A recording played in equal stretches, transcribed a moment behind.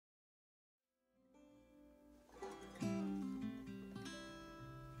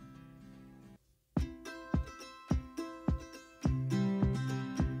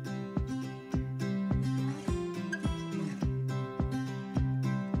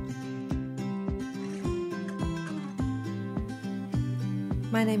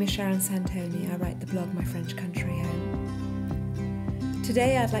My name is Sharon Santoni. I write the blog My French Country Home.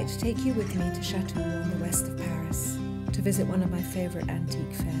 Today I'd like to take you with me to Chatou on the west of Paris to visit one of my favourite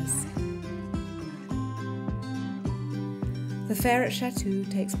antique fairs. The fair at Chatou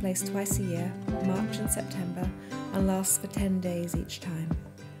takes place twice a year, March and September, and lasts for 10 days each time.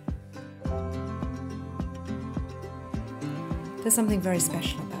 There's something very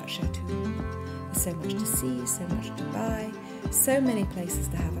special about Chatou. There's so much to see, so much to buy, so many places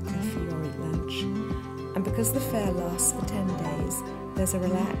to have a coffee or eat lunch. And because the fair lasts for 10 days, there's a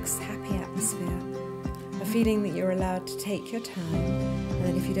relaxed, happy atmosphere, a feeling that you're allowed to take your time, and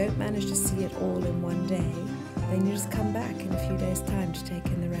that if you don't manage to see it all in one day, then you just come back in a few days' time to take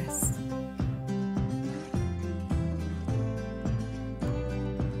in the rest.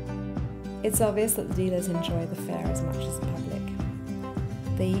 It's obvious that the dealers enjoy the fair as much as the public.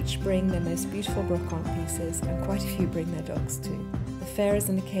 They each bring their most beautiful brocante pieces, and quite a few bring their dogs too. The fair is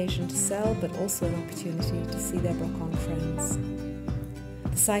an occasion to sell, but also an opportunity to see their brocante friends.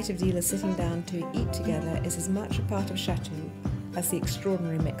 The sight of dealers sitting down to eat together is as much a part of Chatou as the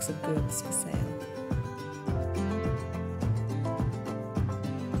extraordinary mix of goods for sale.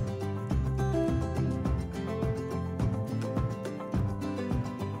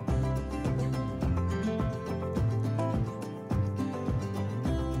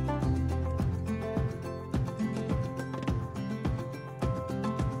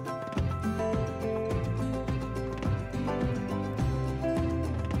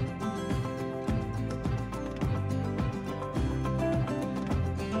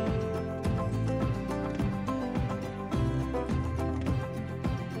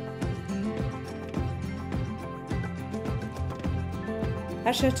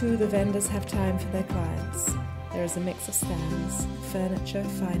 At Chatou, the vendors have time for their clients. There is a mix of stands, furniture,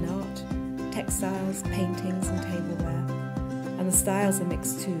 fine art, textiles, paintings and tableware. And the styles are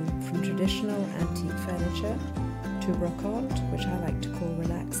mixed too, from traditional antique furniture to brocante, which I like to call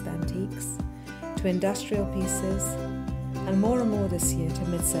relaxed antiques, to industrial pieces, and more this year to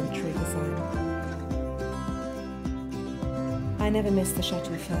mid-century design. I never miss the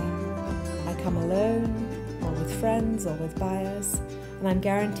Chatou Fair. I come alone, or with friends, or with buyers, and I'm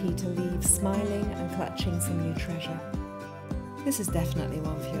guaranteed to leave smiling and clutching some new treasure. This is definitely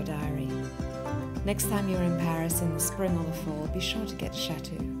one for your diary. Next time you're in Paris in the spring or the fall, be sure to get to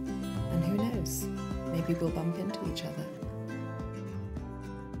Chatou. And who knows, maybe we'll bump into each other.